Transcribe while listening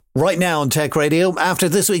Right now on Tech Radio, after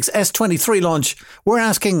this week's S23 launch, we're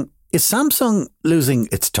asking, is Samsung losing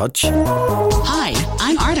its touch? Hi,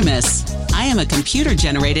 I'm Artemis. I am a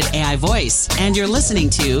computer-generated AI voice, and you're listening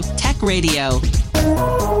to Tech Radio.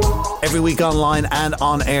 Every week online and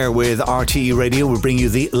on air with RTE Radio, we bring you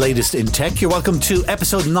the latest in tech. You're welcome to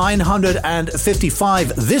episode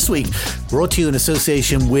 955 this week, brought to you in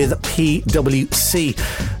association with PwC.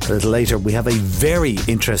 A little later, we have a very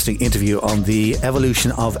interesting interview on the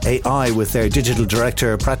evolution of AI with their digital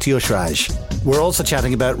director, Pratyush Raj. We're also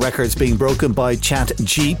chatting about records being broken by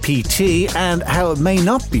ChatGPT and how it may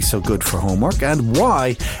not be so good for homework, and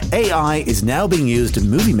why AI is now being used in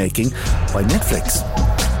movie making by Netflix.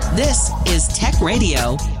 This is Tech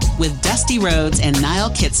Radio with Dusty Rhodes and Niall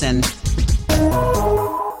Kitson.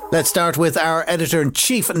 Let's start with our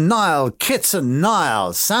editor-in-chief, Niall Kitson.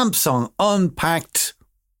 Niall, Samsung Unpacked.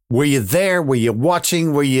 Were you there? Were you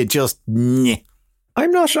watching? Were you just... Nyeh?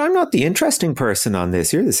 I'm not the interesting person on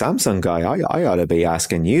this. You're the Samsung guy. I ought to be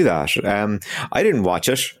asking you that. I didn't watch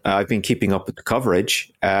it. I've been keeping up with the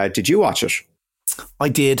coverage. Did you watch it? I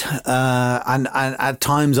did. And at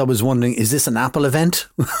times I was wondering, is this an Apple event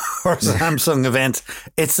or a Samsung event?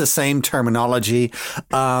 It's the same terminology.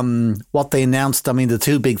 What they announced, I mean, the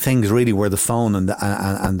two big things really were the phone and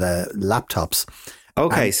the laptops.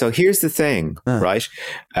 Okay, so here's the thing, right?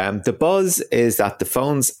 The buzz is that the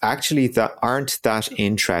phones actually that aren't that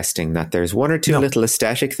interesting, that there's one or two little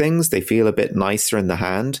aesthetic things. They feel a bit nicer in the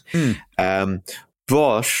hand.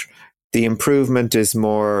 But the improvement is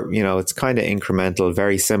more, it's kind of incremental,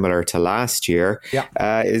 very similar to last year.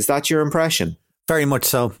 Yeah. Is that your impression? Very much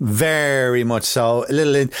so. Very much so. A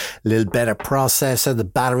little better processor. The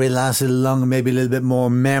battery lasts a little longer, maybe a little bit more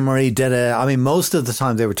memory. Data. I mean, most of the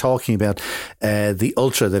time they were talking about the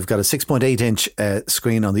Ultra. They've got a 6.8 inch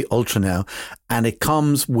screen on the Ultra now, and it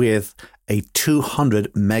comes with a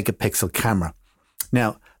 200 megapixel camera.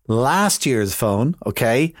 Now, last year's phone,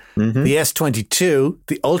 the S22,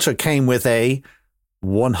 the Ultra came with a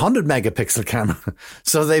 100 megapixel camera.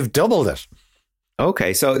 So they've doubled it.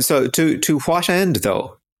 Okay, so to what end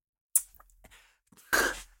though?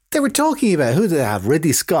 They were talking about, who did they have?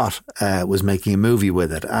 Ridley Scott was making a movie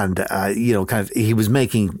with it, and he was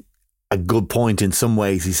making a good point in some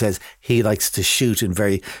ways. He says he likes to shoot in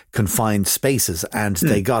very confined spaces, and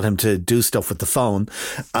they got him to do stuff with the phone,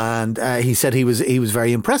 and he said he was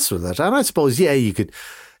very impressed with it. And I suppose, you could.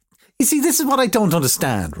 You see, this is what I don't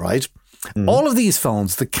understand, right? All of these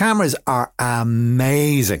phones, the cameras are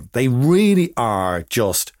amazing. They really are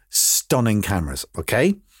just stunning cameras,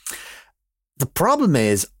 okay? The problem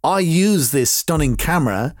is I use this stunning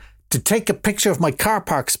camera to take a picture of my car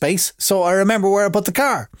park space so I remember where I put the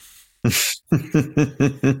car. What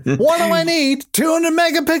do I need 200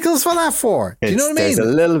 megapixels for that for? Do you know what I mean? There's a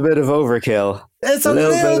little bit of overkill. It's a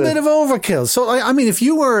little bit of overkill. So, I mean, if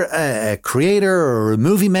you were a creator or a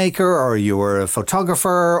movie maker, or you were a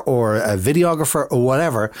photographer or a videographer or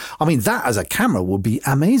whatever, I mean, that as a camera would be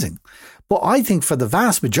amazing. But I think for the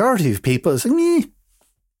vast majority of people, it's like,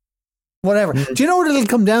 whatever. Do you know what it'll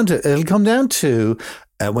come down to? It'll come down to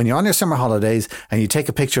when you're on your summer holidays and you take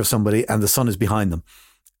a picture of somebody and the sun is behind them.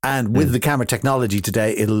 And with the camera technology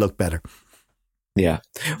today, it'll look better. Yeah.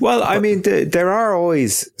 Well, I mean, there are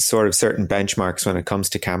always sort of certain benchmarks when it comes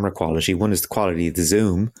to camera quality. One is the quality of the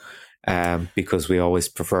zoom, because we always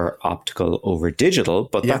prefer optical over digital,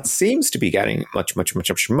 but that seems to be getting much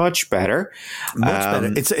better. Much better.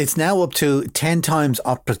 It's now up to 10 times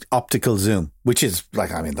optical zoom, which is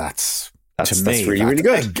like, I mean, that's really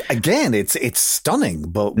good. Again, it's stunning,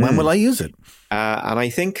 but when will I use it? And I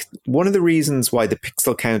think one of the reasons why the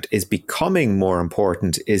pixel count is becoming more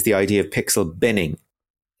important is the idea of pixel binning,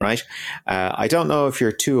 right? I don't know if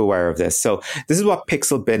you're too aware of this. So this is what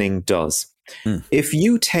pixel binning does. If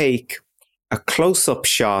you take a close-up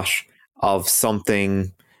shot of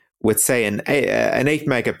something with, say, an 8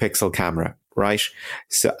 megapixel camera, right?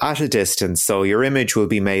 So at a distance, so your image will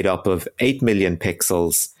be made up of 8 million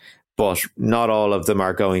pixels, but not all of them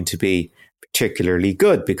are going to be particularly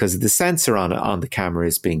good because the sensor on the camera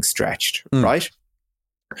is being stretched, right?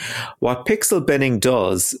 What pixel binning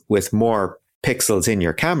does with more pixels in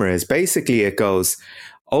your camera is basically it goes,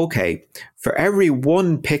 okay, for every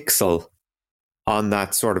 1 pixel on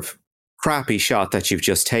that sort of crappy shot that you've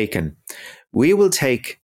just taken, we will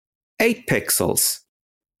take 8 pixels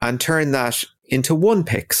and turn that into 1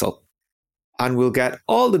 pixel. And we'll get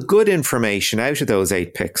all the good information out of those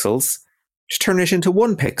 8 pixels to turn it into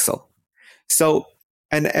 1 pixel. So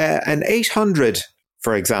an 800,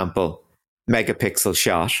 for example, megapixel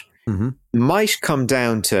shot might come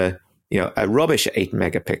down to, a rubbish 8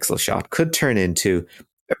 megapixel shot could turn into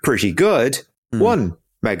a pretty good 1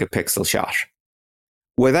 megapixel shot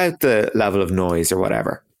without the level of noise or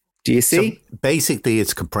whatever. Do you see? So basically,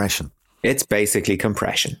 it's compression. It's basically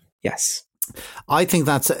compression. Yes. I think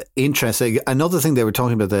that's interesting. Another thing they were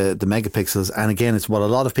talking about the megapixels, and again, it's what a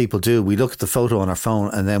lot of people do. We look at the photo on our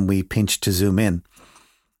phone and then we pinch to zoom in.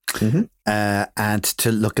 Mm-hmm. And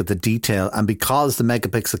to look at the detail. And because the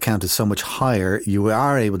megapixel count is so much higher, you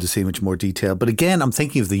are able to see much more detail. But again, I'm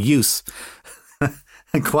thinking of the use.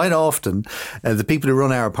 And quite often, the people who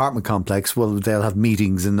run our apartment complex, well, they'll have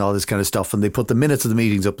meetings and all this kind of stuff, and they put the minutes of the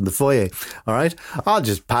meetings up in the foyer. All right, I'll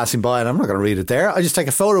just passing by, and I'm not going to read it there. I just take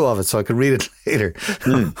a photo of it so I can read it later.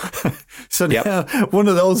 So now one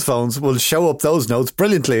of those phones will show up those notes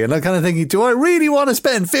brilliantly, and I'm kind of thinking, do I really want to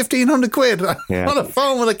spend 1,500 quid on a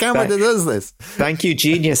phone with a camera that does this? Thank you,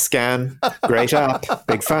 Genius Scan. Great app,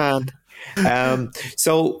 big fan.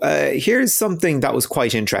 So here's something that was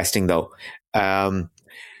quite interesting, though.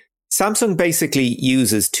 Samsung basically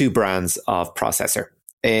uses two brands of processor.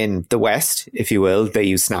 In the West, if you will, they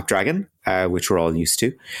use Snapdragon, which we're all used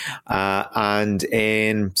to. And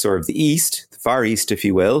in sort of the East, the Far East, if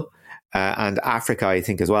you will, and Africa, I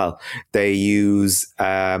think as well, they use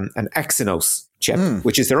an Exynos chip,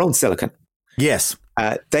 which is their own silicon. Yes.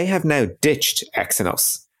 They have now ditched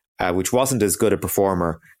Exynos, which wasn't as good a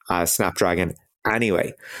performer as Snapdragon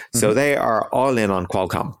anyway. So they are all in on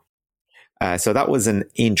Qualcomm. So that was an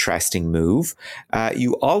interesting move.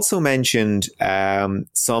 You also mentioned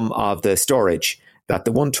some of the storage, that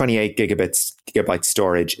the 128 gigabyte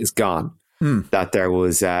storage is gone. That there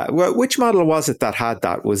was, which model was it that had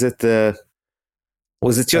that? Was it just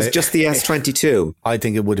the S22? I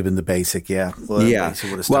think it would have been the basic, yeah. Well, yeah. It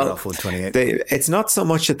would have started off 128. It's not so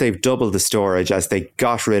much that they've doubled the storage as they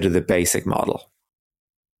got rid of the basic model.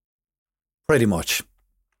 Pretty much.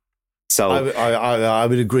 So I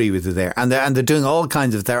would agree with you there. And they're doing all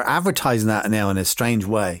kinds of, they're advertising that now in a strange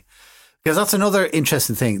way. Because that's another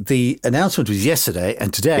interesting thing. The announcement was yesterday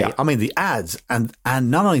and today. Yeah. I mean, the ads and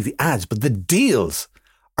not only the ads, but the deals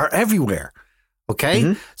are everywhere. Okay.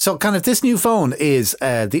 Mm-hmm. So kind of this new phone is,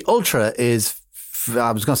 the Ultra is,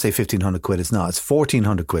 I was going to say 1,500 quid. It's not. It's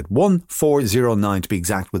 1,400 quid. 1,409 to be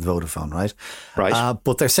exact with Vodafone, right? Right.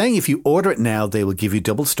 But they're saying if you order it now, they will give you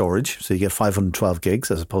double storage. So you get 512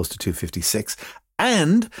 gigs as opposed to 256.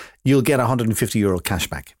 And you'll get €150 cash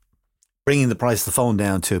back, bringing the price of the phone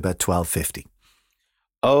down to about 1,250.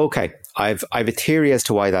 Okay. I've a theory as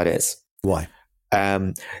to why that is. Why?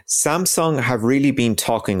 Samsung have really been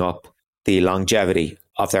talking up the longevity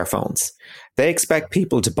of their phones. They expect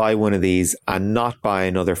people to buy one of these and not buy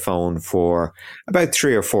another phone for about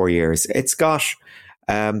 3 or 4 years. It's got,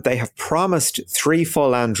 they have promised 3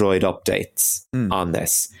 full Android updates on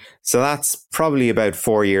this. So that's probably about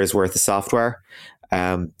 4 years worth of software.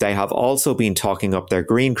 They have also been talking up their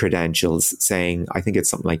green credentials, saying, I think it's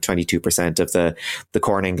something like 22% of the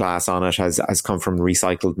Corning glass on it has come from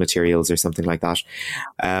recycled materials or something like that.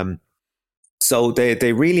 So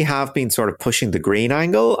they really have been sort of pushing the green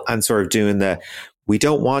angle and sort of doing we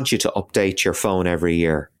don't want you to update your phone every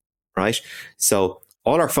year, right? So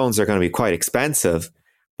all our phones are going to be quite expensive,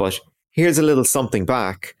 but here's a little something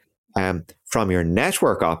back from your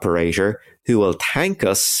network operator who will thank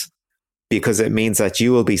us because it means that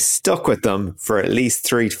you will be stuck with them for at least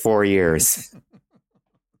 3 to 4 years.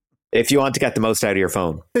 If you want to get the most out of your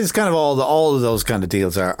phone. It's kind of all of those kind of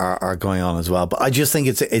deals are going on as well. But I just think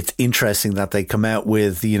it's interesting that they come out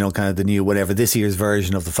with, you know, kind of the new, whatever, this year's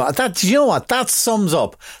version of the phone. You know what? That sums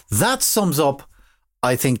up,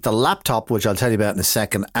 I think, the laptop, which I'll tell you about in a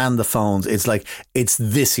second, and the phones. It's like, it's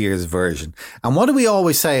this year's version. And what do we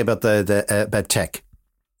always say about about tech?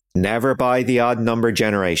 Never buy the odd number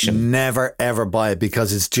generation. Never, ever buy it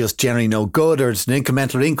because it's just generally no good, or it's an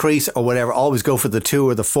incremental increase or whatever. Always go for the 2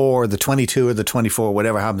 or the 4 or the 22 or the 24,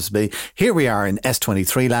 whatever happens to be. Here we are in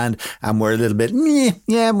S23 land and we're a little bit,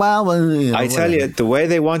 well. You know, I tell you, the way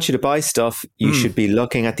they want you to buy stuff, you should be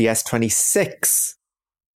looking at the S26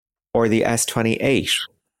 or the S28.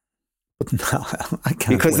 No, I can't.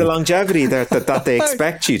 Because the longevity that they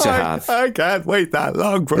expect you to have. I can't wait that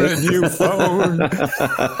long for a new phone.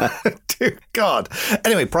 Dear God.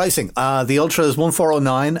 Anyway, pricing. The Ultra is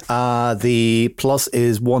 1,409. The Plus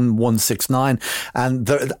is 1,169. And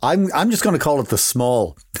I'm just going to call it the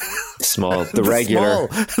small. The regular.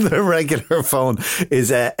 The regular phone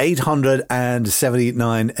is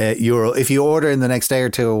 €879. If you order in the next day or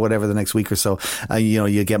two or whatever, the next week or so,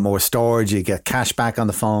 you get more storage, you get cash back on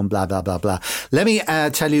the phone, blah, blah, blah, blah. Let me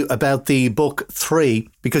tell you about the Book 3,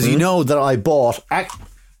 because you know that I bought...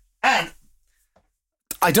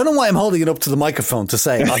 I don't know why I'm holding it up to the microphone to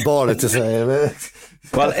say I bought it to say.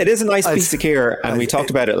 Well, it is a nice piece of gear, and we talked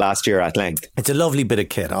about it last year at length. It's a lovely bit of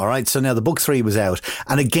kit, all right? So now the book 3 was out.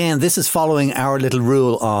 And again, this is following our little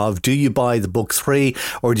rule of, do you buy the book 3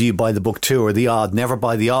 or do you buy the book 2 or the odd? Never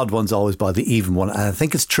buy the odd ones, always buy the even one. And I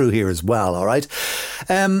think it's true here as well, all right?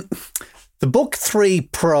 The book 3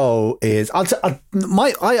 Pro is... I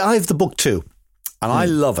have the book 2. And I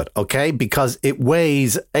love it, okay? Because it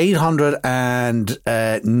weighs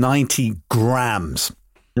 890 grams.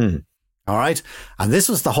 All right. And this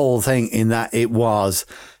was the whole thing in that it was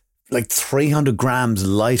like 300 grams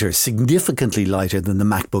lighter, significantly lighter than the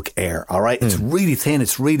MacBook Air. All right. It's really thin.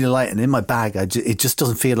 It's really light. And in my bag, it just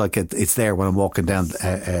doesn't feel like it's there when I'm walking down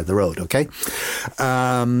the road. Okay.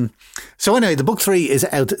 So anyway, the book 3 is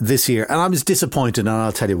out this year and I was disappointed and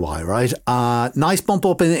I'll tell you why, right? Nice bump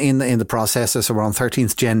up in the processor. So we're on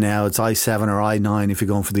 13th gen now. It's i7 or i9 if you're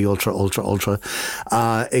going for the ultra.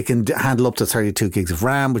 It can handle up to 32 gigs of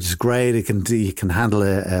RAM, which is great. You can handle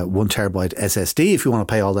a 1 terabyte SSD if you want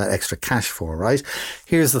to pay all that extra cash for, right?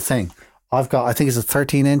 Here's the thing. I think it's a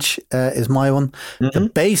 13 inch is my one.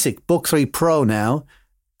 The basic book 3 Pro now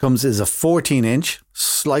comes as a 14 inch,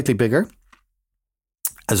 slightly bigger,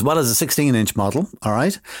 as well as a 16 inch model. All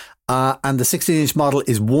right. And the 16 inch model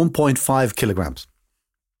is 1.5 kilograms.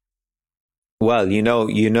 Well, you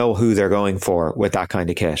know who they're going for with that kind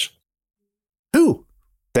of kit. Who?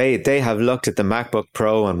 They have looked at the MacBook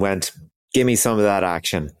Pro and went, give me some of that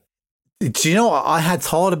action. Do you know, I had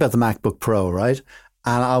thought about the MacBook Pro, right?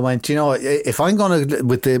 And I went, if I'm going to,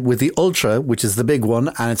 with the Ultra, which is the big one,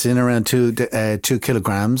 and it's in around 2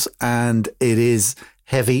 kilograms, and it is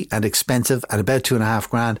heavy and expensive and about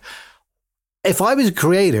 $2,500. If I was a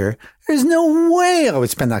creator, there's no way I would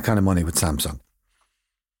spend that kind of money with Samsung.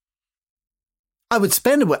 I would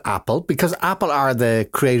spend it with Apple because Apple are the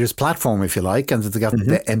creators platform, if you like, and they got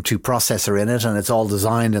the M2 processor in it and it's all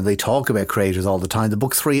designed and they talk about creators all the time. The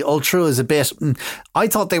Book 3 Ultra is a bit, I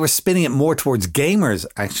thought they were spinning it more towards gamers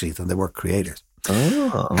actually than they were creators.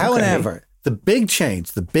 Oh, okay. However, the big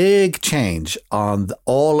change on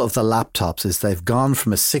all of the laptops is they've gone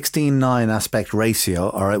from a 16:9 aspect ratio,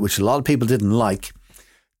 all right, which a lot of people didn't like,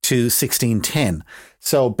 to 16:10.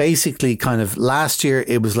 So basically kind of last year,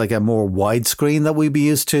 it was like a more wide screen that we'd be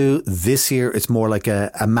used to. This year, it's more like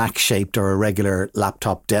a Mac shaped or a regular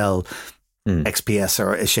laptop Dell XPS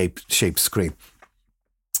or a shaped screen.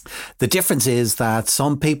 The difference is that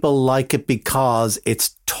some people like it because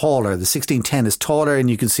it's taller. The 1610 is taller and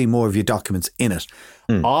you can see more of your documents in it.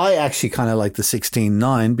 I actually kind of like the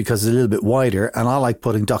 16:9 because it's a little bit wider and I like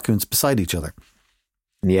putting documents beside each other.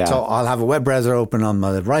 Yeah. So I'll have a web browser open on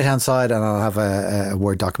my right hand side and I'll have a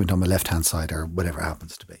Word document on my left hand side or whatever it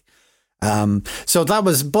happens to be. So that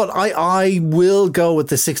was, but I will go with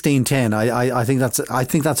the 1610. I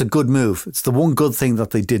think that's a good move. It's the one good thing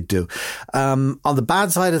that they did do. On the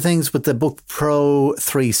bad side of things with the Book Pro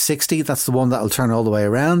 360, that's the one that'll turn all the way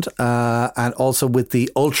around. And also with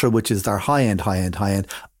the Ultra, which is their high end,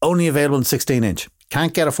 only available in 16 inch.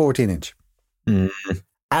 Can't get a 14 inch. And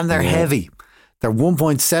they're heavy. They're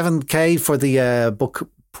 1.7K for the Book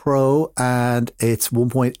Pro and it's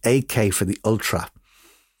 1.8K for the Ultra.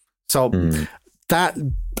 So that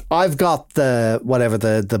I've got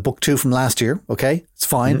the Book 2 from last year. Okay, it's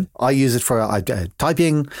fine. I use it for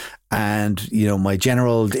typing and my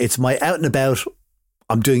general. It's my out and about.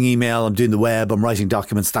 I'm doing email. I'm doing the web. I'm writing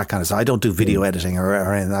documents. That kind of stuff. I don't do video editing or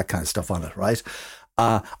any of that kind of stuff on it. Right.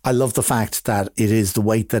 I love the fact that it is the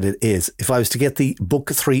weight that it is. If I was to get the Book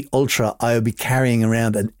 3 Ultra, I would be carrying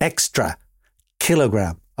around an extra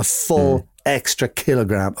kilogram, a full extra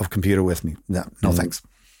kilogram of computer with me. No thanks.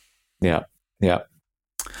 Yeah.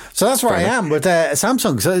 So that's where I am with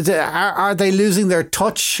Samsung. So are they losing their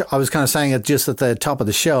touch? I was kind of saying it just at the top of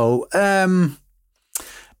the show.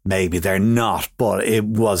 Maybe they're not, but it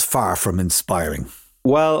was far from inspiring.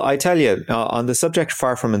 Well, I tell you, on the subject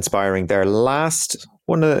far from inspiring, their last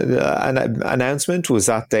announcement was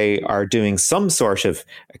that they are doing some sort of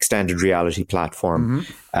extended reality platform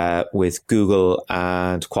with Google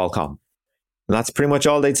and Qualcomm. And that's pretty much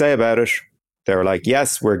all they'd say about it. They were like,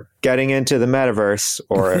 yes, we're getting into the metaverse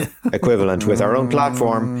or equivalent with our own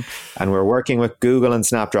platform and we're working with Google and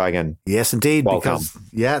Snapdragon. Yes, indeed. Qualcomm.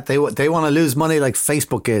 Because, they want to lose money like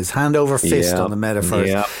Facebook is, hand over fist on the metaverse.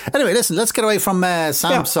 Yeah. Anyway, listen, let's get away from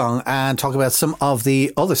Samsung and talk about some of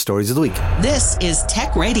the other stories of the week. This is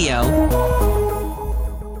Tech Radio.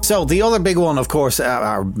 So the other big one, of course,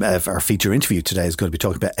 our feature interview today is going to be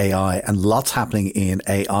talking about AI and lots happening in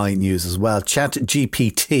AI news as well.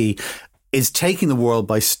 ChatGPT is taking the world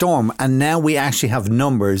by storm. And now we actually have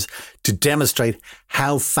numbers to demonstrate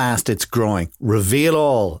how fast it's growing. Reveal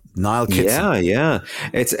all, Niall Kitson. Yeah.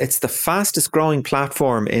 It's the fastest growing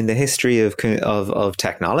platform in the history of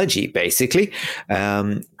technology, basically.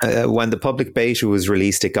 When the public beta was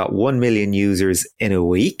released, it got 1 million users in a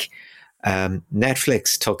week.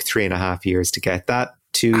 Netflix took 3.5 years to get that.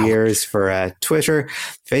 2 years for Twitter.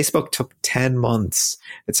 Facebook took 10 months.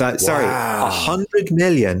 It's 100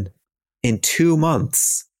 million in 2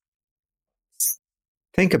 months.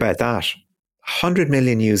 Think about that. 100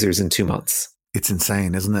 million users in 2 months. It's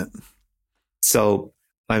insane, isn't it? So,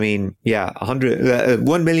 I mean,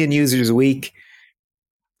 1 million users a week.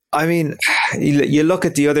 I mean, you look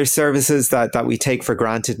at the other services that we take for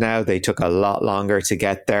granted now, they took a lot longer to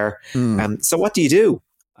get there. So what do you do?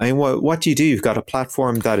 I mean, what do you do? You've got a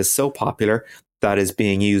platform that is so popular, that is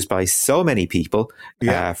being used by so many people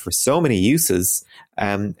for so many uses.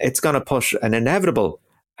 It's going to put an inevitable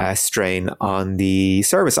strain on the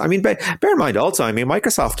service. I mean, bear in mind also, I mean,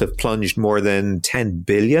 Microsoft have plunged more than 10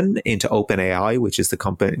 billion into OpenAI, which is the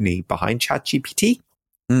company behind ChatGPT.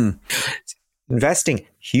 Investing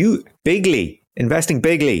bigly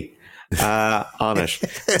on it.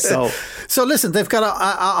 So listen, they've got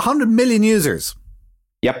 100 million users.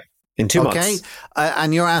 Yep. In 2 months.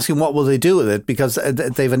 And you're asking what will they do with it? Because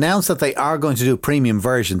they've announced that they are going to do a premium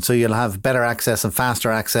version. So you'll have better access and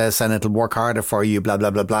faster access, and it'll work harder for you, blah,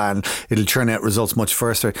 blah, blah, blah. And it'll churn out results much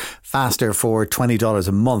faster for $20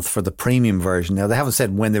 a month for the premium version. Now, they haven't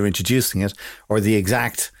said when they're introducing it or the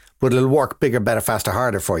exact, but it'll work bigger, better, faster,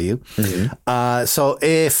 harder for you. So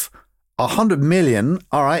if 100 million,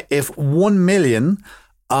 all right, if 1 million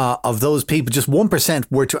of those people, just 1%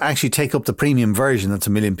 were to actually take up the premium version, that's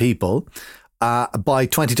 1 million people, by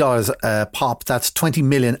 $20 pop, that's 20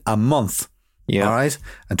 million a month. Yeah. All right.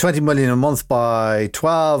 And 20 million a month by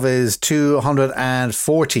 12 is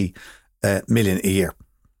 240 million a year.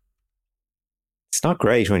 It's not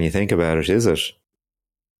great when you think about it, is it?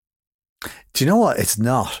 Do you know what? It's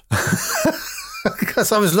not.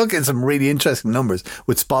 Because I was looking at some really interesting numbers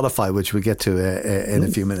with Spotify, which we'll get to in a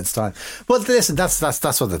few minutes' time. But listen, that's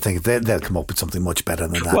what they think. They'll come up with something much better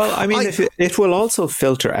than that. Well, I mean, it will also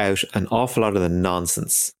filter out an awful lot of the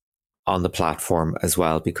nonsense on the platform as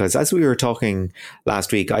well, because as we were talking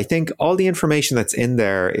last week, I think all the information that's in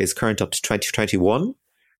there is current up to 2021.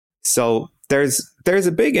 So there's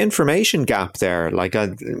a big information gap there. Like,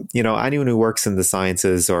 anyone who works in the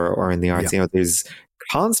sciences or in the arts, there's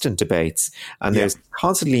constant debates, and there's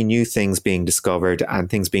constantly new things being discovered and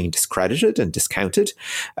things being discredited and discounted.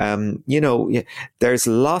 There's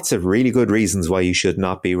lots of really good reasons why you should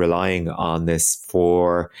not be relying on this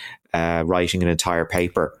for writing an entire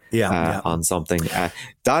paper on something.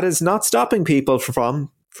 That is not stopping people from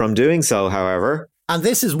doing so, however. And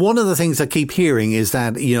this is one of the things I keep hearing is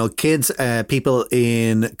that, kids, people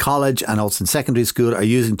in college and also in secondary school are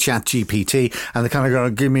using ChatGPT, and they're kind of going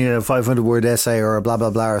to give me a 500-word essay or a blah, blah,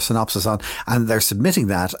 blah, or a synopsis on, and they're submitting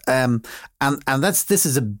that. And this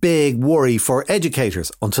is a big worry for educators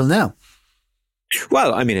until now.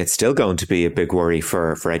 Well, I mean, it's still going to be a big worry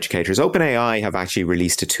for educators. OpenAI have actually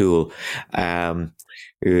released a tool.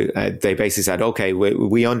 They basically said, okay,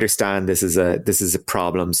 we understand this is a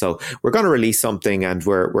problem, so we're going to release something and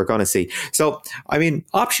we're going to see. So, I mean,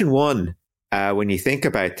 option one, when you think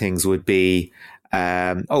about things, would be,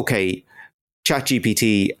 okay,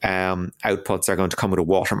 ChatGPT outputs are going to come with a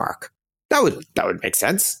watermark. That would make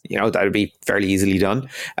sense. That would be fairly easily done.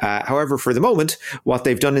 However, for the moment, what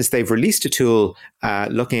they've done is they've released a tool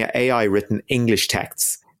looking at AI written English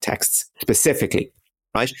texts specifically,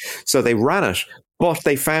 right? So they ran it, but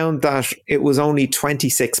they found that it was only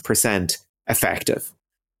 26% effective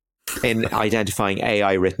in identifying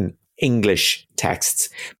AI written English texts.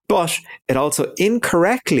 But it also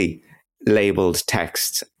incorrectly labeled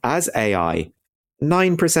text as AI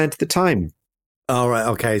 9% of the time. All right.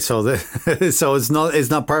 Okay. So so it's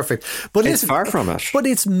not perfect, but it's far from it. But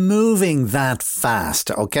it's moving that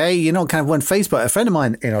fast. Okay. Kind of when Facebook, a friend of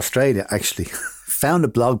mine in Australia actually found a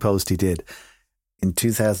blog post he did in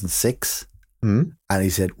 2006. And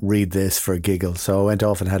he said, read this for a giggle. So I went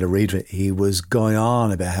off and had a read of it. He was going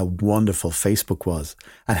on about how wonderful Facebook was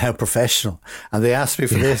and how professional. And they asked me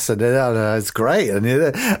for this, and it's great. And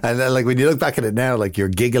like when you look back at it now, like you're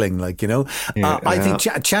giggling, like, I think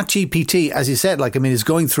ChatGPT, as you said, is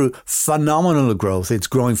going through phenomenal growth. It's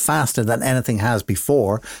growing faster than anything has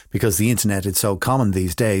before because the internet is so common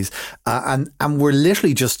these days. And we're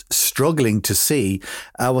literally just struggling to see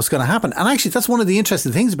what's going to happen. And actually, that's one of the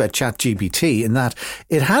interesting things about ChatGPT, in that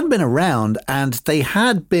it had been around and they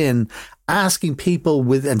had been asking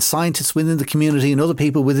people and scientists within the community and other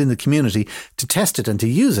people within the community to test it and to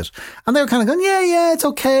use it. And they were kind of going, yeah, it's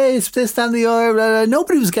okay. It's this, that, and the other. Blah, blah.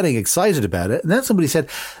 Nobody was getting excited about it. And then somebody said,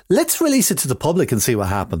 let's release it to the public and see what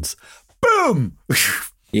happens. Boom!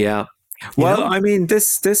 Yeah. Well, I mean,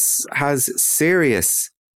 this has serious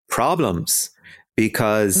problems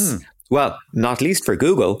because, well, not least for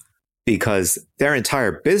Google, because their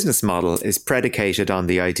entire business model is predicated on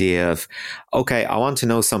the idea of, okay, I want to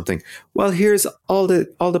know something. Well, here's all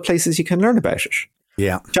the places you can learn about it.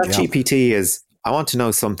 Yeah. ChatGPT is, I want to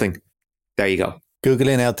know something. There you go.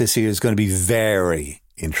 Googling out this year is going to be very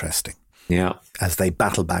interesting. Yeah. As they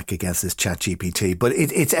battle back against this ChatGPT. But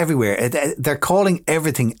it's everywhere. They're calling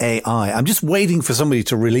everything AI. I'm just waiting for somebody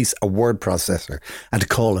to release a word processor and to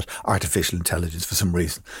call it artificial intelligence for some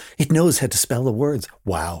reason. It knows how to spell the words.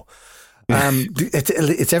 Wow.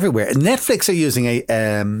 It's everywhere. Netflix are using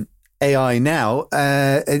AI now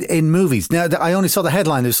in movies. Now, I only saw the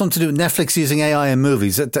headline. There's something to do with Netflix using AI in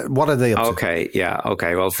movies. What are they up to? Okay, yeah,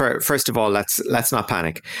 okay. Well, first of all, let's not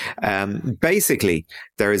panic. Basically,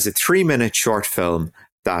 there is a 3-minute short film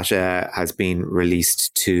that has been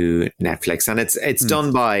released to Netflix, and it's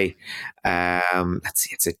done by let's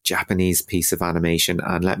see, it's a Japanese piece of animation,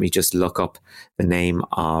 and let me just look up the name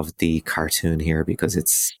of the cartoon here because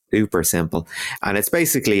it's super simple, and it's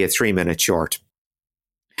basically a 3-minute short.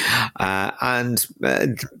 And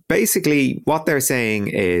basically what they're saying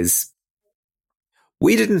is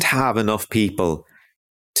we didn't have enough people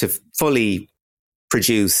to fully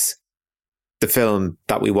produce the film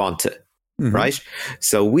that we wanted, right?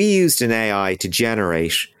 So we used an AI to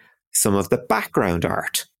generate some of the background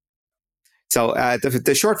art. So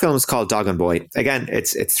the short film is called Dog and Boy. Again,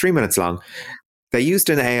 it's 3 minutes long. They used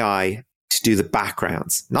an AI to do the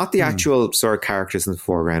backgrounds, not the actual sort of characters in the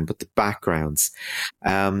foreground, but the backgrounds.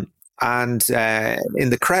 And in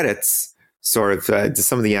the credits, sort of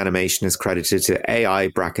some of the animation is credited to AI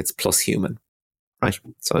brackets plus human. Right.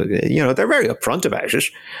 So, they're very upfront about it.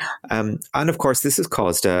 And of course, this has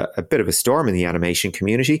caused a bit of a storm in the animation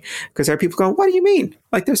community because there are people going, what do you mean?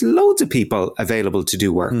 Like, there's loads of people available to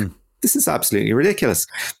do work. This is absolutely ridiculous.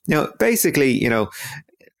 Basically,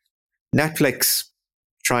 Netflix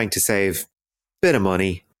trying to save a bit of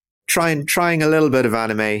money, trying a little bit of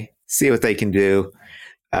anime, see what they can do.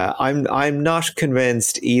 I'm not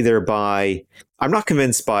convinced I'm not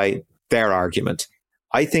convinced by their argument.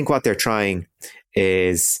 I think what they're trying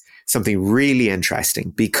is something really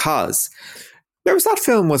interesting because there was that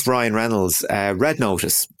film with Ryan Reynolds, Red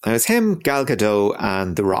Notice. And it was him, Gal Gadot,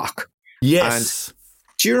 and The Rock. Yes. And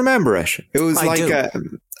do you remember it? It was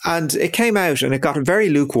and it came out and it got a very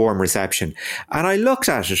lukewarm reception. And I looked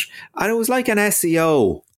at it and it was like an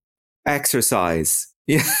SEO exercise.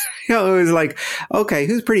 It was like, okay,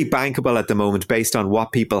 who's pretty bankable at the moment based on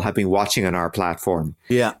what people have been watching on our platform?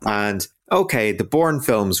 Yeah. And okay, the Bourne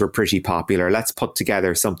films were pretty popular. Let's put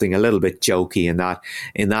together something a little bit jokey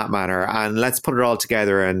in that manner. And let's put it all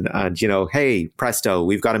together and hey, presto,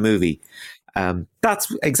 we've got a movie.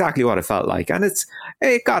 That's exactly what it felt like. And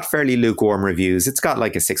it got fairly lukewarm reviews. It's got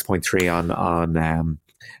like a 6.3 on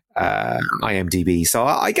IMDb. So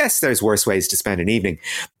I guess there's worse ways to spend an evening.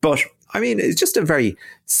 But I mean, it's just a very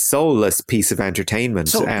soulless piece of entertainment.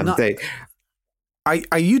 So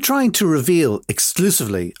are you trying to reveal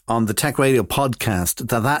exclusively on the Tech Radio podcast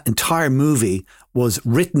that entire movie was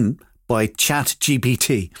written by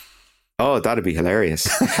ChatGPT? Oh, that'd be hilarious.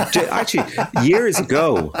 Actually, years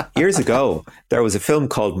ago, there was a film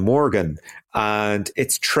called Morgan, and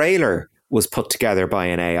its trailer was put together by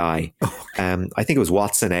an AI. I think it was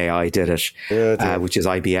Watson AI did it, which is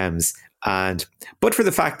IBM's. But for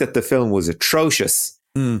the fact that the film was atrocious,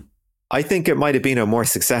 I think it might have been a more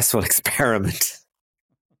successful experiment.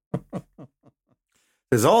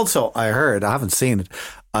 There's also, I heard, I haven't seen it.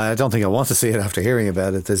 I don't think I want to see it after hearing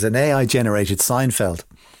about it. There's an AI generated Seinfeld.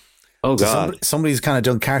 Oh God! So somebody's kind of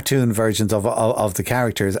done cartoon versions of the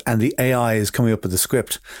characters, and the AI is coming up with the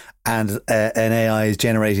script, and an AI is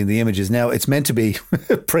generating the images. Now it's meant to be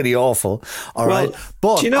pretty awful, all right.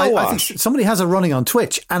 But do you know what? I think somebody has it running on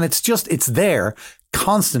Twitch, and it's there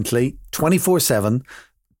constantly, 24/7.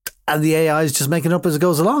 And the AI is just making it up as it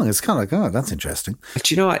goes along. It's kind of like, oh, that's interesting. But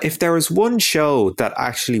you know what? If there was one show that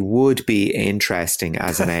actually would be interesting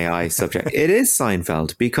as an AI subject, it is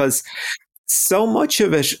Seinfeld, because so much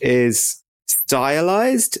of it is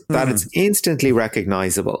stylized that it's instantly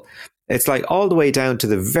recognizable. It's like all the way down to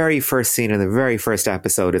the very first scene in the very first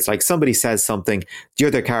episode. It's like somebody says something, the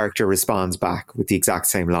other character responds back with the exact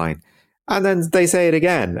same line. and then they say it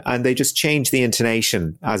again, and they just change the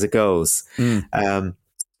intonation as it goes. Yeah,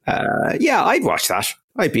 I'd watch that.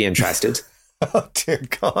 I'd be interested. Oh, dear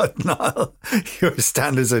God, Niall. Your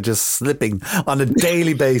standards are just slipping on a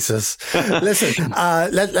daily basis. Listen,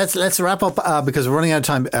 let's wrap up because we're running out of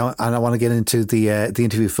time and I want to get into the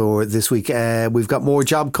interview for this week. We've got more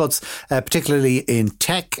job cuts, particularly in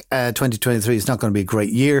tech. 2023 is not going to be a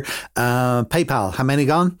great year. PayPal, how many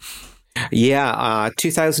gone? Yeah,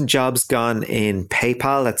 2,000 jobs gone in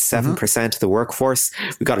PayPal. That's 7% of the workforce.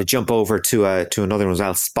 We've got to jump over to another one as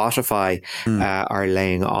well. Spotify are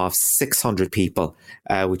laying off 600 people,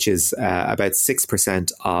 which is about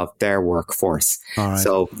 6% of their workforce. All right.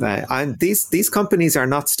 So, and these companies are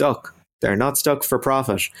not stuck. They're not stuck for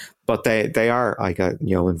profit, but they are,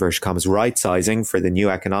 inverted commas, right sizing for the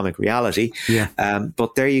new economic reality. Yeah.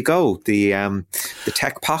 But there you go. The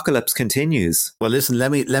tech apocalypse continues. Well, listen,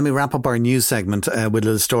 let me wrap up our news segment with a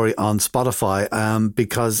little story on Spotify,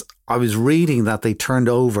 because I was reading that they turned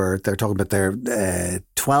over, they're talking about their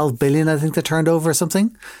 12 billion, I think they turned over or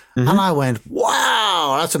something. And I went,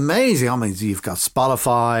 wow, that's amazing. I mean, you've got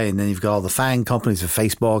Spotify and then you've got all the FAANG companies of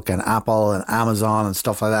Facebook and Apple and Amazon and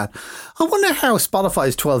stuff like that. I wonder how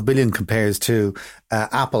Spotify's 12 billion compares to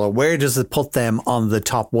Apple, or where does it put them on the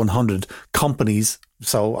top 100 companies?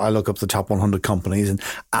 So I look up the top 100 companies and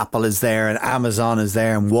Apple is there and Amazon is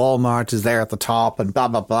there and Walmart is there at the top and blah,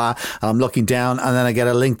 blah, blah. And I'm looking down and then I get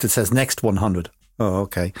a link that says next 100. Oh,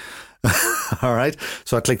 okay. All right.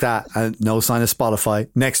 So I click that and no sign of Spotify.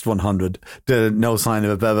 Next 100. No sign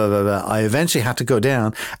of blah, blah, blah, blah. I eventually had to go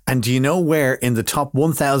down. And do you know where in the top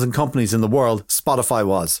 1,000 companies in the world Spotify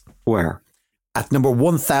was? Where? At number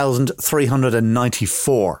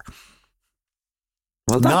 1,394.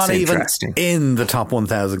 Well, that's not even interesting. In the top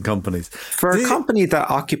 1,000 companies. For a company that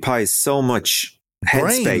occupies so much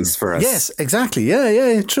headspace for us. Yes, exactly.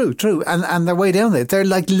 Yeah. True. And they're way down there. They're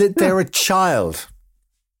like, they're a child.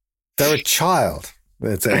 They're a child.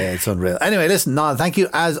 It's unreal. Anyway, listen, Niall, thank you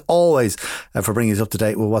as always for bringing us up to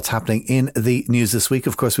date with what's happening in the news this week.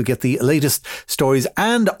 Of course, we get the latest stories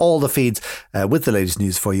and all the feeds with the latest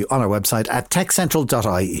news for you on our website at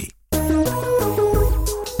techcentral.ie.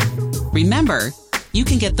 Remember, you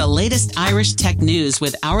can get the latest Irish tech news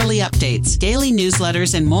with hourly updates, daily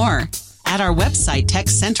newsletters, and more at our website,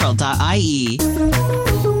 techcentral.ie.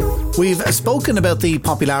 We've spoken about the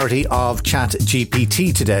popularity of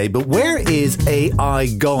ChatGPT today, but where is AI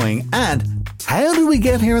going and how did we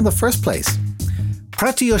get here in the first place?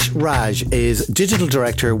 Pratyush Raj is Digital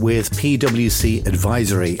Director with PwC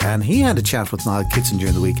Advisory, and he had a chat with Niall Kitson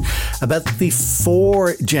during the week about the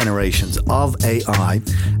 4 generations of AI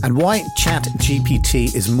and why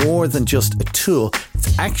ChatGPT is more than just a tool,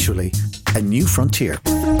 it's actually a new frontier.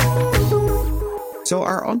 So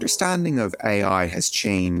our understanding of AI has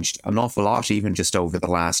changed an awful lot, even just over the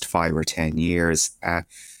last 5 or 10 years.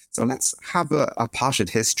 So let's have a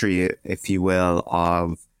potted history, if you will,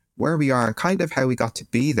 of where we are and kind of how we got to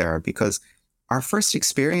be there, because our first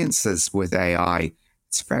experiences with AI,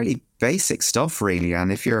 it's fairly basic stuff, really.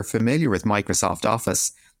 And if you're familiar with Microsoft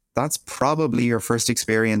Office, that's probably your first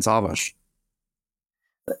experience of it.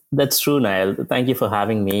 That's true, Niall. Thank you for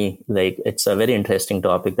having me. It's a very interesting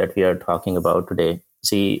topic that we are talking about today.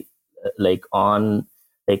 See, when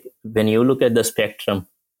you look at the spectrum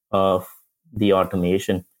of the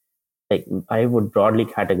automation, I would broadly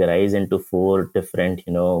categorize into 4 different,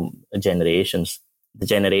 generations. The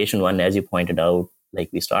generation 1, as you pointed out,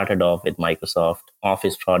 we started off with Microsoft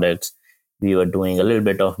Office products. We were doing a little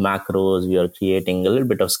bit of macros. We were creating a little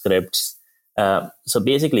bit of scripts. So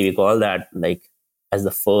basically, we call that as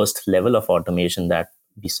the first level of automation that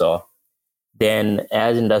we saw. Then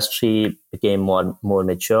as industry became more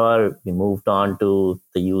mature, we moved on to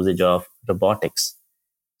the usage of robotics.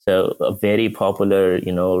 So a very popular,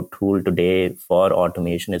 tool today for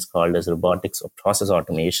automation is called as robotics or process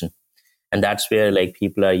automation. And that's where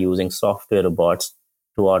people are using software robots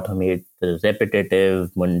to automate the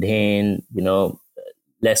repetitive, mundane,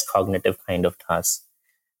 less cognitive kind of tasks.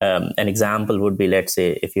 An example would be, let's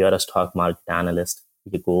say, if you're a stock market analyst,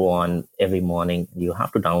 you go on every morning, you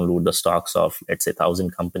have to download the stocks of, let's say,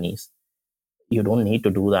 1,000 companies. You don't need to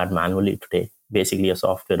do that manually today. Basically, a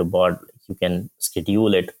software robot, you can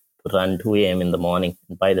schedule it to run 2 a.m. in the morning.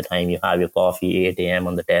 And by the time you have your coffee, 8 a.m.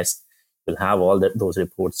 on the desk, you'll have all those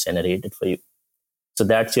reports generated for you. So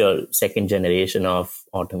that's your second generation of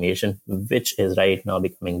automation, which is right now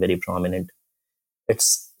becoming very prominent.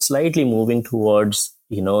 It's slightly moving towards,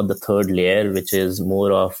 the third layer, which is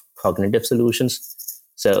more of cognitive solutions.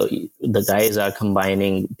 So the guys are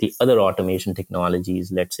combining the other automation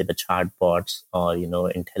technologies, let's say the chatbots or,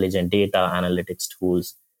 intelligent data analytics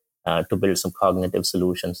tools, to build some cognitive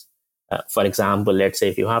solutions. For example, let's say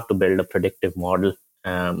if you have to build a predictive model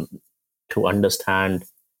to understand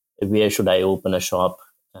where should I open a shop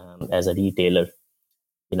as a retailer,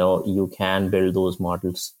 you can build those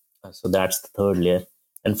models. So that's the third layer.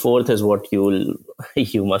 And fourth is what you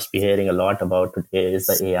must be hearing a lot about today is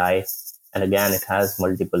the AI. And again, it has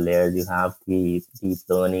multiple layers. You have the deep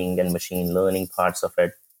learning and machine learning parts of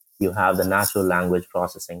it. You have the natural language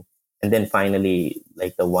processing. And then finally,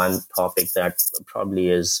 like the one topic that probably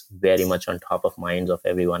is very much on top of minds of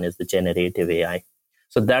everyone is the generative AI.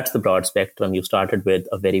 So that's the broad spectrum. You started with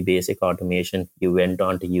a very basic automation. You went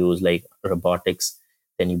on to use like robotics.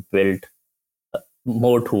 Then you built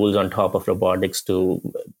more tools on top of robotics to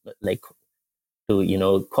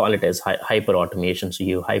call it as hyper automation. So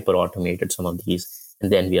you hyper automated some of these,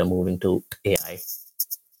 and then we are moving to AI.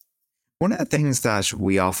 One of the things that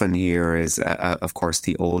we often hear is, of course,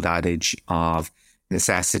 the old adage of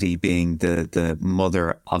necessity being the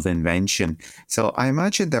mother of invention. So I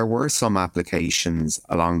imagine there were some applications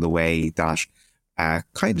along the way that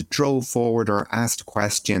kind of drove forward or asked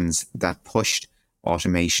questions that pushed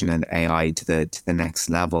automation and AI to the next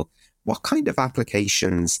level. What kind of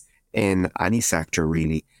applications in any sector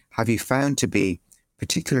really have you found to be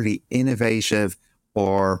particularly innovative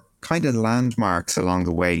or kind of landmarks along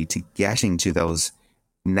the way to getting to those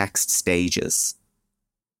next stages?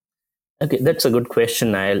 Okay, that's a good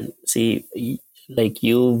question. I'll see,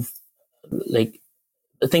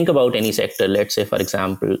 think about any sector. Let's say, for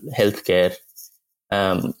example, healthcare.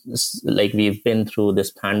 We've been through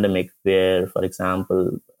this pandemic where, for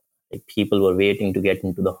example, like people were waiting to get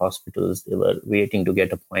into the hospitals, they were waiting to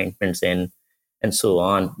get appointments in, and so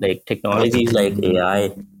on. Like technologies like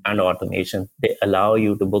AI and automation, they allow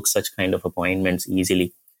you to book such kind of appointments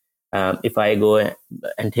easily. If I go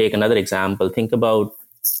and take another example, think about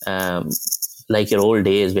like your old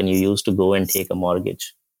days when you used to go and take a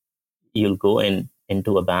mortgage. You'll go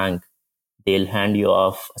into a bank. They'll hand you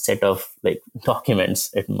off a set of like documents.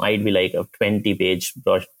 It might be like a 20-page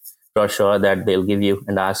brochure that they'll give you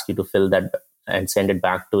and ask you to fill that and send it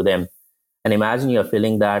back to them. And imagine you're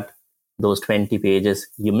filling those 20 pages,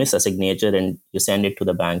 you miss a signature and you send it to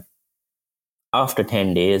the bank. After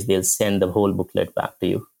 10 days, they'll send the whole booklet back to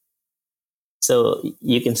you. So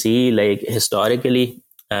you can see like historically,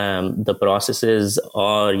 the processes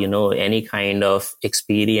or, any kind of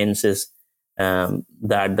experiences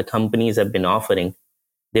that the companies have been offering,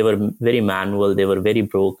 they were very manual, they were very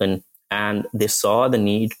broken, and they saw the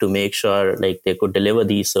need to make sure like they could deliver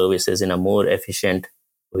these services in a more efficient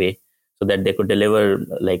way so that they could deliver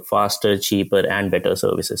like faster, cheaper, and better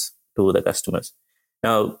services to the customers.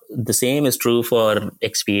 Now, the same is true for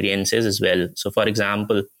experiences as well. So, for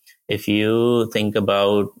example, if you think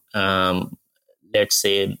about, let's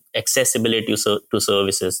say, accessibility to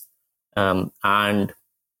services, and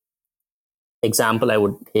example I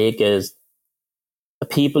would take is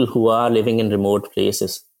people who are living in remote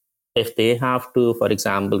places. If they have to, for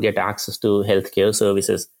example, get access to healthcare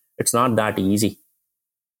services, it's not that easy.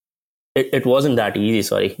 It wasn't that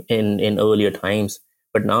easy, in earlier times.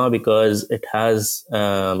 But now, because it has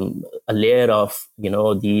a layer of,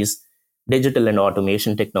 these digital and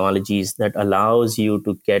automation technologies that allows you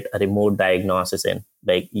to get a remote diagnosis in.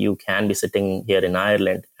 Like you can be sitting here in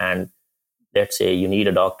Ireland and let's say you need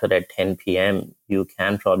a doctor at 10 p.m. You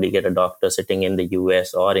can probably get a doctor sitting in the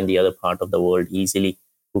US or in the other part of the world easily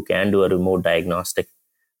who can do a remote diagnostic.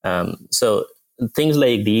 So things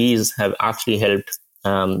like these have actually helped,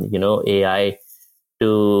 AI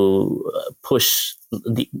to push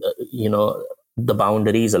the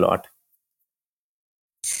boundaries a lot.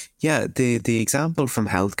 Yeah, the example from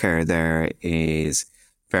healthcare there is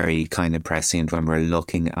very kind of prescient when we're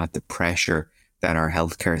looking at the pressure that our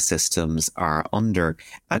healthcare systems are under.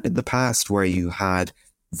 And in the past, where you had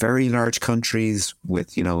very large countries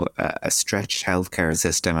with, a stretched healthcare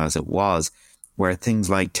system as it was, where things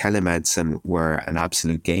like telemedicine were an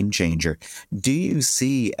absolute game changer. Do you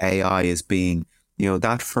see AI as being,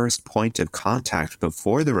 that first point of contact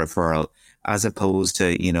before the referral, as opposed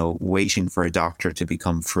to, waiting for a doctor to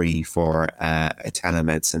become free for a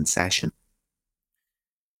telemedicine session?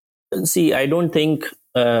 See, I don't think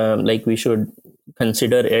we should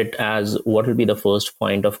consider it as what will be the first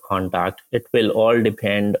point of contact. It will all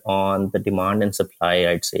depend on the demand and supply,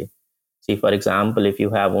 I'd say. See, for example, if you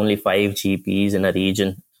have only 5 GPs in a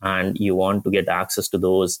region and you want to get access to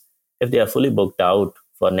those, if they are fully booked out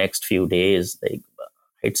for next few days,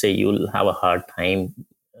 I'd say you'll have a hard time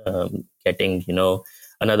getting,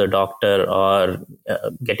 another doctor or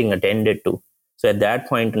getting attended to. So at that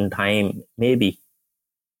point in time, maybe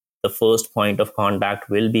the first point of contact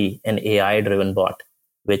will be an AI-driven bot.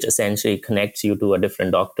 which essentially connects you to a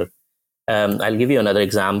different doctor. I'll give you another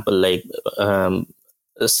example.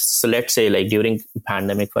 So let's say like during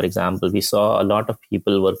pandemic, for example, we saw a lot of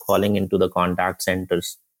people were calling into the contact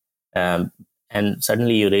centers. And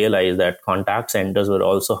suddenly you realize that contact centers were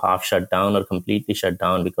also half shut down or completely shut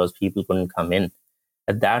down because people couldn't come in.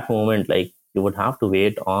 At that moment, like you would have to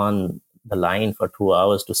wait on the line for 2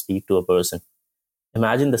 hours to speak to a person.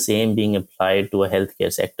 Imagine the same being applied to a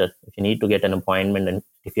healthcare sector. If you need to get an appointment and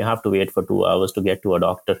if you have to wait for 2 hours to get to a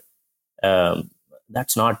doctor,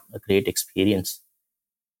 that's not a great experience.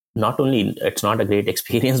 Not only it's not a great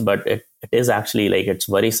experience, but it is actually like it's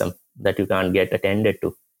worrisome that you can't get attended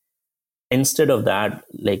to. Instead of that,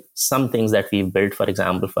 like some things that we've built, for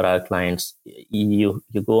example, for our clients, you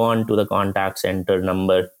go on to the contact center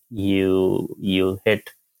number, you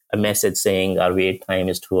hit a message saying our wait time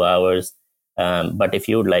is 2 hours. But if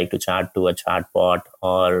you would like to chat to a chatbot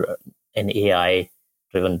or an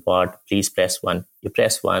AI-driven bot, please press 1. You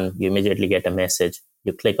press 1, you immediately get a message.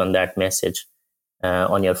 You click on that message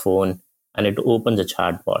on your phone, and it opens a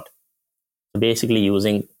chatbot. So basically,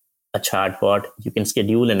 using a chatbot, you can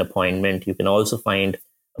schedule an appointment. You can also find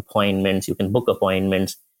appointments. You can book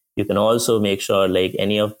appointments. You can also make sure like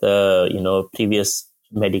any of the previous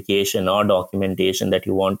medication or documentation that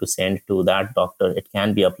you want to send to that doctor, it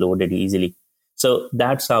can be uploaded easily. So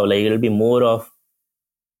that's how like it'll be more of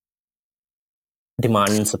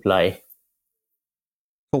demand and supply.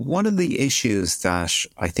 But one of the issues that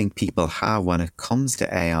I think people have when it comes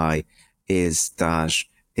to AI is the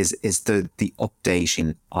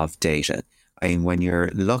updating of data. I mean, when you're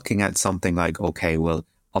looking at something like, okay, we'll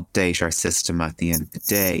update our system at the end of the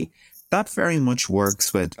day, that very much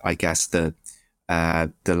works with, I guess, the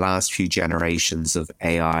last few generations of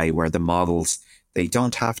AI, where the models, they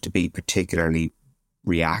don't have to be particularly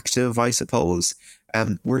reactive, I suppose.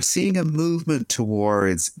 We're seeing a movement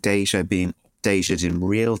towards data being updated in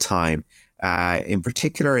real time, in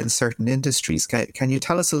particular in certain industries. Can you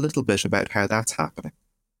tell us a little bit about how that's happening?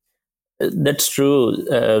 That's true.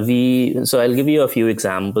 So I'll give you a few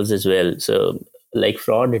examples as well. So like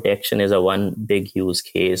fraud detection is a one big use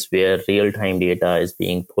case where real-time data is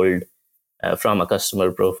being pulled from a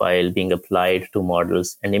customer profile, being applied to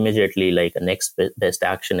models, and immediately like a next best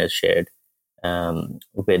action is shared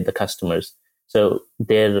with the customers. So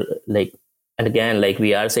they're like, and again, like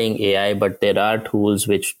we are saying AI, but there are tools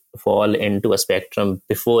which fall into a spectrum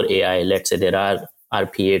before AI. Let's say there are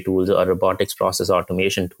RPA tools or robotics process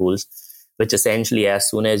automation tools, which essentially, as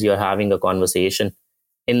soon as you're having a conversation,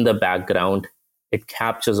 in the background, it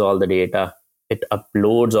captures all the data. It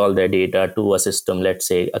uploads all the data to a system, let's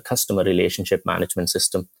say a customer relationship management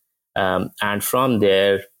system. And from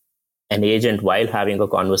there, an agent, while having a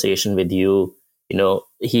conversation with you,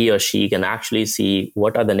 he or she can actually see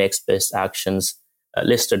what are the next best actions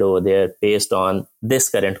listed over there based on this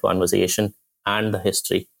current conversation and the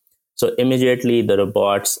history. So immediately the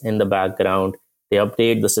robots in the background, they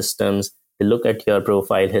update the systems, they look at your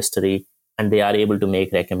profile history, and they are able to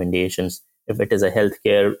make recommendations. If it is a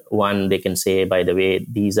healthcare one, they can say, by the way,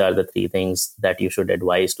 these are the 3 things that you should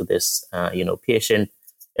advise to this, patient.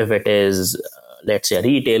 If it is, let's say, a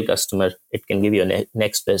retail customer, it can give you a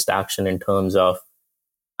next best action in terms of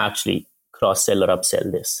actually cross-sell or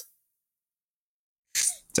upsell this.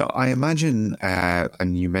 So I imagine,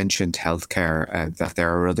 and you mentioned healthcare, that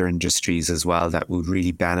there are other industries as well that would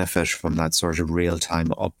really benefit from that sort of real-time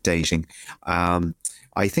updating.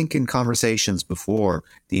 I think in conversations before,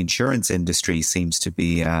 the insurance industry seems to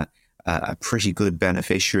be a pretty good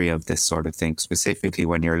beneficiary of this sort of thing, specifically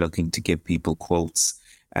when you're looking to give people quotes.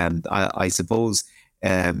 And I suppose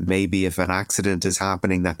maybe if an accident is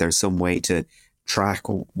happening, that there's some way to track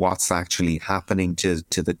what's actually happening to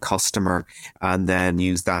the customer and then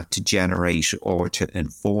use that to generate or to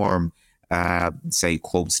inform, say,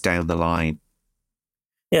 quotes down the line.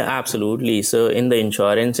 Yeah, absolutely. So in the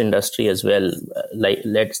insurance industry as well,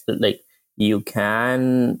 you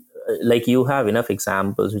have enough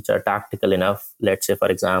examples which are tactical enough. Let's say, for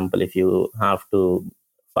example, if you have to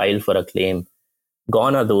file for a claim,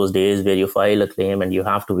 gone are those days where you file a claim and you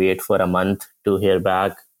have to wait for a month to hear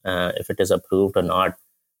back if it is approved or not.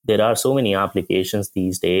 There are so many applications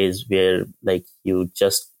these days where like you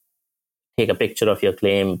just take a picture of your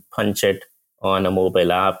claim, punch it on a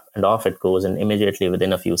mobile app, and off it goes. And immediately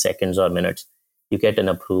within a few seconds or minutes, you get an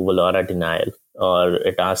approval or a denial, or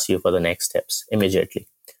it asks you for the next steps immediately.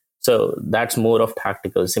 So that's more of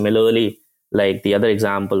tactical. Similarly, like the other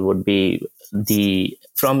example would be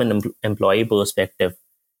from an employee perspective,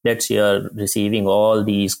 let's say you're receiving all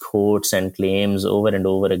these quotes and claims over and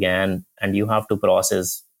over again, and you have to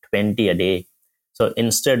process 20 a day. So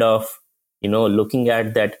instead of looking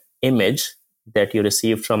at that image that you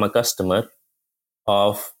received from a customer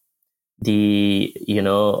of the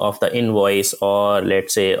of the invoice, or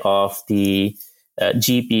let's say of the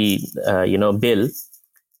GP bill.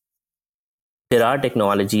 There are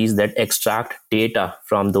technologies that extract data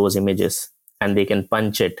from those images and they can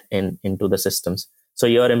punch it into the systems. So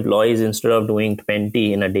your employees, instead of doing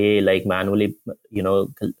 20 in a day, like manually,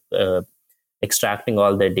 extracting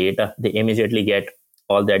all their data, they immediately get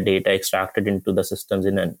all that data extracted into the systems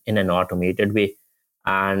in an automated way.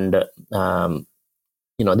 And,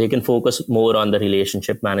 they can focus more on the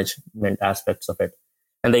relationship management aspects of it.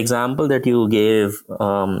 And the example that you gave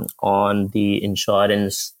on the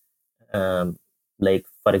insurance, like,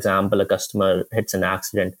 for example, a customer hits an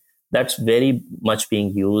accident, that's very much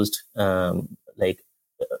being used,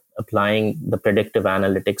 applying the predictive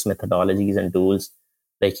analytics methodologies and tools.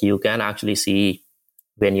 Like, you can actually see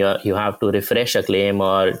when you have to refresh a claim,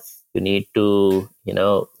 or you need to, you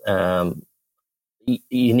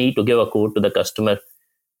need to give a quote to the customer.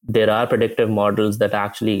 There are predictive models that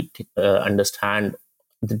actually understand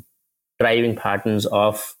the driving patterns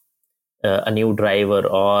of a new driver,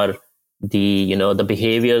 or the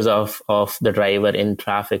behaviors of the driver in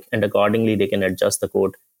traffic, and accordingly they can adjust the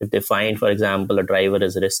quote. If they find, for example, a driver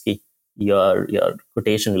is risky, your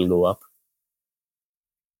quotation will go up.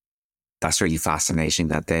 That's really fascinating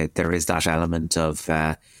that there is that element of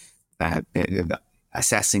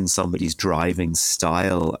assessing somebody's driving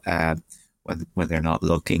style when they're not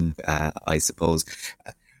looking, I suppose.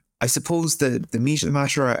 I suppose the meat of the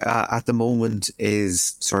matter at the moment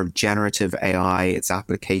is sort of generative AI, its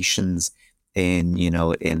applications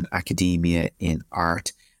in academia, in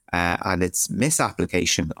art, and its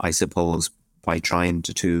misapplication, I suppose, by trying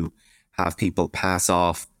to have people pass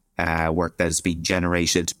off work that has been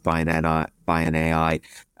generated by an AI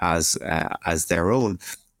as their own.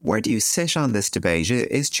 Where do you sit on this debate?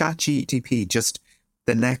 Is ChatGPT just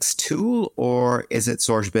the next tool, or is it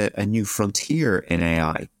sort of a new frontier in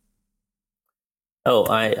AI? Oh,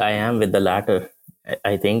 I am with the latter.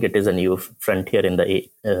 I think it is a new frontier in the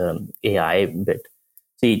AI bit.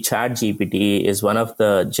 See, ChatGPT is one of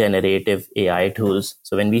the generative AI tools.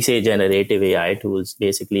 So when we say generative AI tools,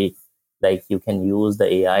 basically, like, you can use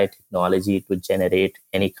the AI technology to generate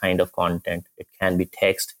any kind of content. It can be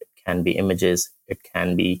text, it can be images, it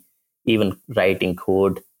can be even writing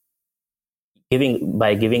code.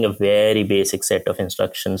 By giving a very basic set of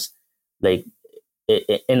instructions, like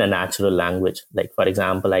in a natural language. Like, for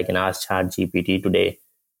example, I can ask ChatGPT today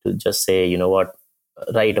to just say,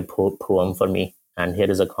 write a poem for me, and here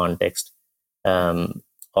is a context, or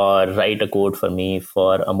write a code for me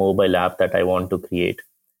for a mobile app that I want to create.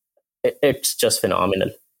 It's just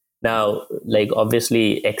phenomenal. Now, like,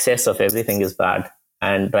 obviously, excess of everything is bad,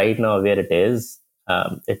 and right now where it is,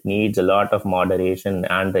 it needs a lot of moderation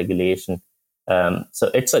and regulation. So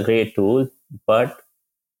it's a great tool, but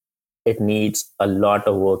it needs a lot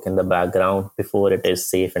of work in the background before it is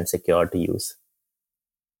safe and secure to use.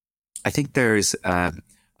 I think there's a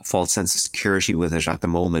false sense of security with it at the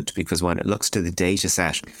moment, because when it looks to the data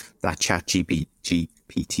set that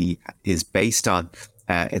ChatGPT is based on,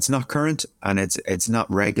 it's not current, and it's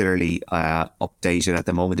not regularly updated at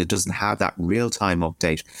the moment. It doesn't have that real-time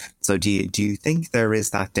update. So do you think there is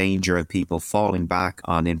that danger of people falling back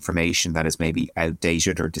on information that is maybe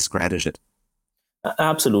outdated or discredited?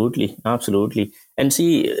 Absolutely. And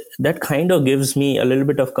see, that kind of gives me a little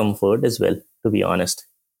bit of comfort as well, to be honest.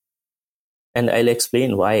 And I'll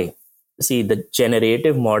explain why. See, the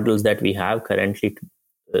generative models that we have currently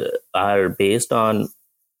are based on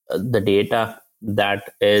the data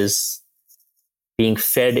that is being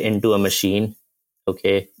fed into a machine,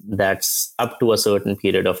 okay, that's up to a certain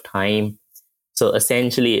period of time. So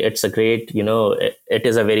essentially, it's a great, it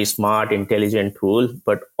is a very smart, intelligent tool,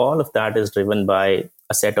 but all of that is driven by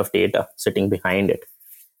a set of data sitting behind it.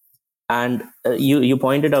 And you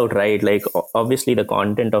pointed out, right, like, obviously the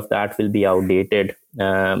content of that will be outdated.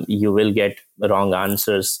 You will get wrong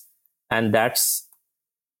answers. And that's,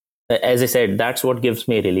 as I said, that's what gives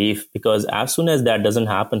me relief, because as soon as that doesn't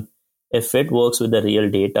happen, if it works with the real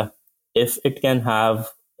data, if it can have,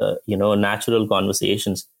 natural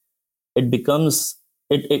conversations, it becomes,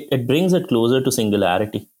 it brings it closer to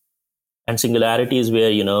singularity. And singularity is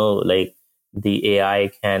where, like, the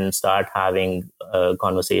AI can start having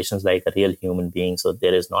conversations like a real human being. So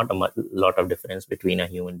there is not a lot of difference between a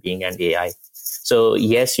human being and AI. So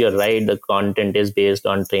yes, you're right. The content is based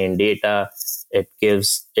on trained data. It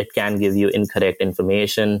can give you incorrect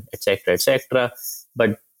information, etc.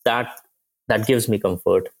 But that gives me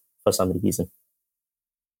comfort for some reason.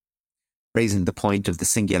 Raising the point of the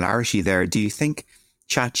singularity there, do you think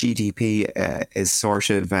ChatGPT is sort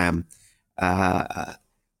of an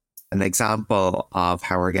example of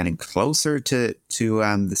how we're getting closer to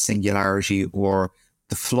the singularity, or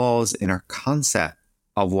the flaws in our concept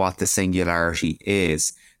of what the singularity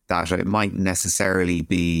is, that it might necessarily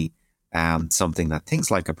be something that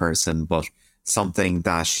thinks like a person, but something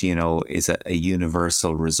that, you know, is a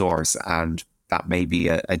universal resource, and that may be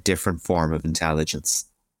a different form of intelligence.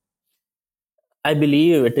 I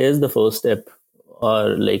believe it is the first step, or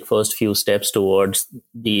like first few steps towards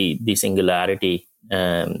the singularity,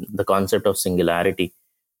 the concept of singularity.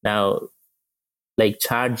 Now, like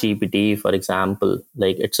ChatGPT, for example,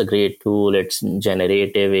 like it's a great tool, it's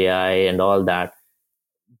generative AI and all that.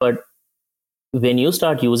 But when you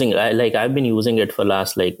start using, like I've been using it for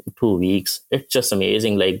last like 2 weeks, it's just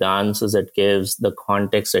amazing. Like the answers it gives, the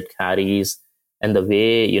context it carries, and the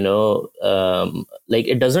way, you know, like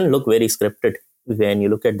it doesn't look very scripted when you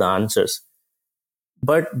look at the answers.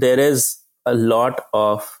 But there is a lot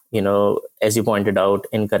of, you know, as you pointed out,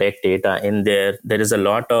 incorrect data in there. There is a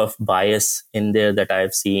lot of bias in there that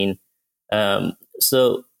I've seen.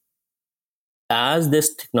 So as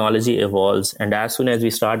this technology evolves, and as soon as we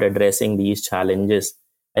start addressing these challenges,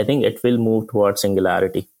 I think it will move towards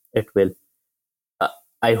singularity. It will.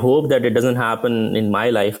 I hope that it doesn't happen in my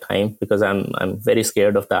lifetime, because I'm very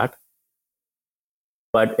scared of that.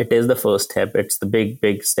 But it is the first step. It's the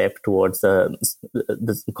big step towards the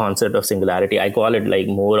concept of singularity. I call it like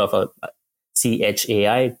more of a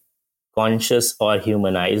CHAI, conscious or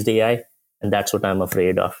humanized AI. And that's what I'm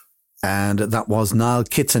afraid of. And that was Niall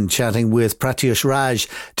Kitson chatting with Pratyush Raj,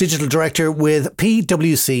 Digital Director with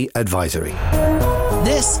PwC Advisory.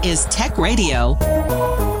 This is Tech Radio.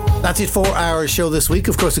 That's it for our show this week.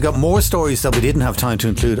 Of course, we've got more stories that we didn't have time to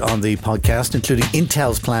include on the podcast, including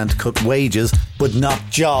Intel's plan to cut wages, but not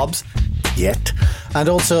jobs yet. And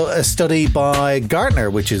also a study by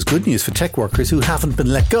Gartner, which is good news for tech workers who haven't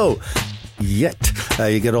been let go yet.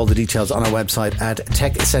 You get all the details on our website at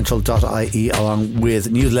techcentral.ie, along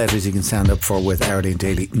with newsletters you can sign up for with hourly and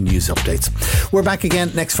daily news updates. We're back again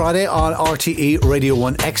next Friday on RTE Radio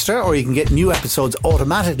 1 Extra, or you can get new episodes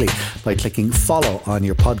automatically by clicking follow on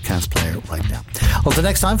your podcast player right now. Until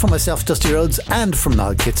next time, from myself, Dusty Rhodes, and from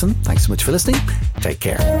Niall Kitson, thanks so much for listening. Take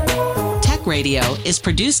care. Tech Radio is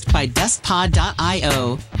produced by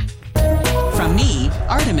dustpod.io. From me,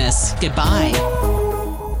 Artemis, goodbye.